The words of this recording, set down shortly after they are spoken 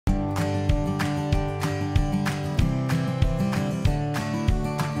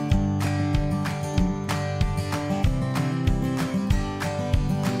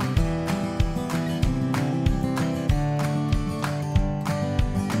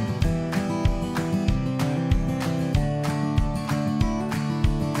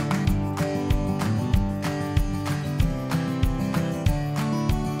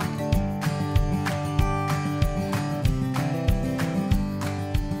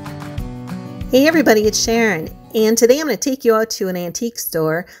Hey everybody, it's Sharon, and today I'm going to take you out to an antique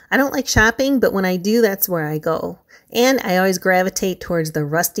store. I don't like shopping, but when I do, that's where I go. And I always gravitate towards the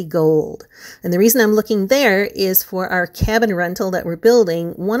rusty gold. And the reason I'm looking there is for our cabin rental that we're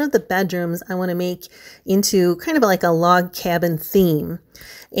building. One of the bedrooms I want to make into kind of like a log cabin theme.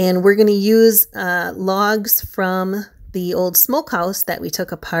 And we're going to use logs from the old smokehouse that we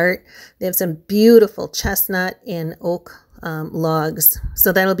took apart. They have some beautiful chestnut and oak logs.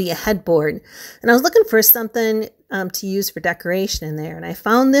 So that'll be a headboard. And I was looking for something to use for decoration in there. And I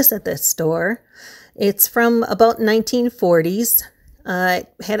found this at the store. It's from about 1940s.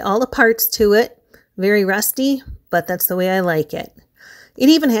 It had all the parts to it. Very rusty, but that's the way I like it. It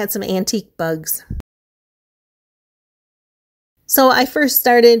even had some antique bugs. So I first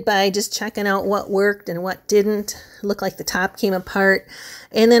started by just checking out what worked and what didn't. It looked like the top came apart.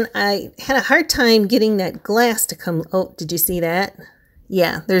 And then I had a hard time getting that glass to come. Oh, did you see that?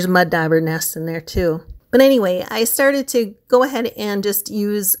 Yeah, there's mud dauber nests in there too. But anyway, I started to go ahead and just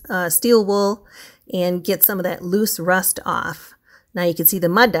use steel wool and get some of that loose rust off. Now you can see the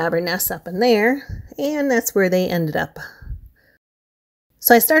mud dauber nests up in there, and that's where they ended up.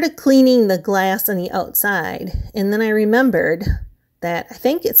 So I started cleaning the glass on the outside, and then I remembered that I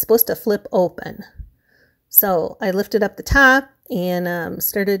think it's supposed to flip open. So I lifted up the top and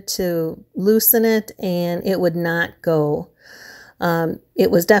started to loosen it, and it would not go.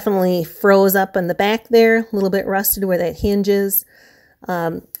 It was definitely froze up in the back there, a little bit rusted where that hinge is.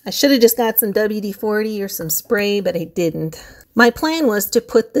 I should have just got some WD-40 or some spray, but I didn't. My plan was to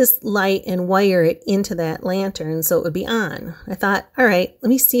put this light and wire it into that lantern so it would be on. I thought, all right, let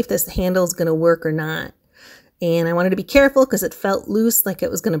me see if this handle is going to work or not. And I wanted to be careful because it felt loose, like it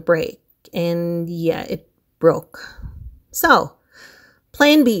was going to break. And yeah, it broke. So,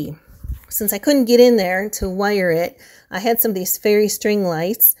 plan B. Since I couldn't get in there to wire it, I had some of these fairy string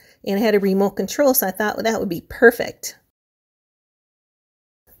lights and I had a remote control, so I thought, well, that would be perfect.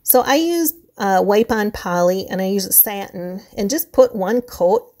 So I use wipe-on poly and I use a satin and just put one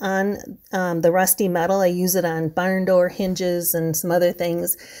coat on the rusty metal. I use it on barn door hinges and some other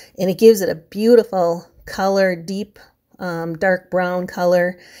things, and it gives it a beautiful color, deep dark brown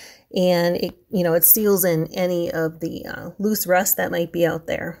color, and it seals in any of the loose rust that might be out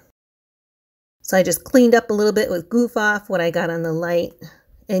there. So I just cleaned up a little bit with Goof Off what I got on the light,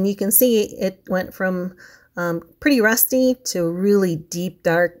 and you can see it went from pretty rusty to really deep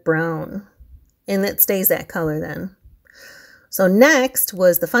dark brown, and it stays that color then. So next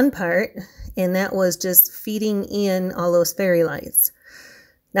was the fun part, and that was just feeding in all those fairy lights.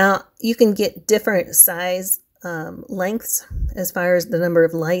 Now you can get different size lengths as far as the number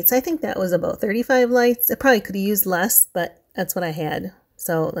of lights. I think that was about 35 lights. I probably could have used less, but that's what I had,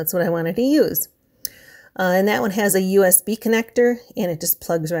 so that's what I wanted to use. And that one has a USB connector, and it just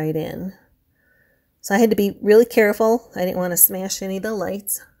plugs right in. So I had to be really careful. I didn't want to smash any of the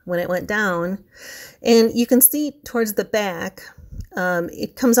lights when it went down. And you can see towards the back,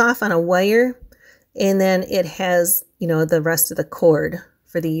 it comes off on a wire, and then it has, the rest of the cord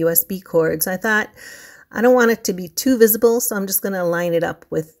for the USB cord. So I thought, I don't want it to be too visible, so I'm just going to line it up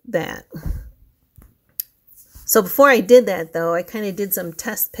with that. So before I did that, though, I kind of did some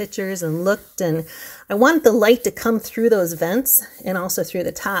test pictures and looked, and I wanted the light to come through those vents and also through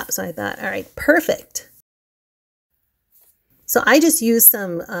the top. So I thought, all right, perfect. So I just used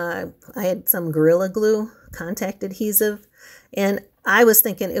I had some Gorilla Glue contact adhesive, and I was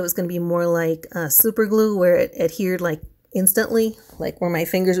thinking it was going to be more like super glue where it adhered like instantly, like where my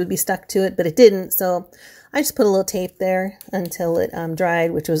fingers would be stuck to it, but it didn't. So I just put a little tape there until it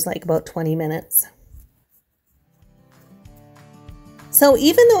dried, which was like about 20 minutes. So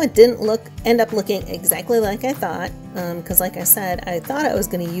even though it didn't end up looking exactly like I thought, because like I said, I thought I was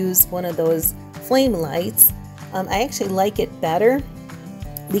going to use one of those flame lights, I actually like it better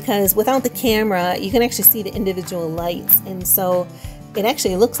because without the camera, you can actually see the individual lights. And so it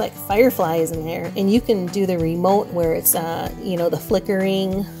actually looks like fireflies in there. And you can do the remote where it's, the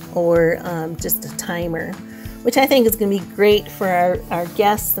flickering or just a timer, which I think is going to be great for our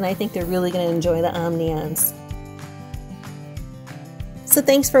guests. And I think they're really going to enjoy the ambiance. So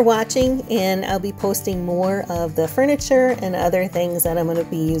thanks for watching, and I'll be posting more of the furniture and other things that I'm going to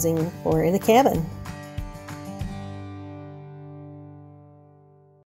be using for in the cabin.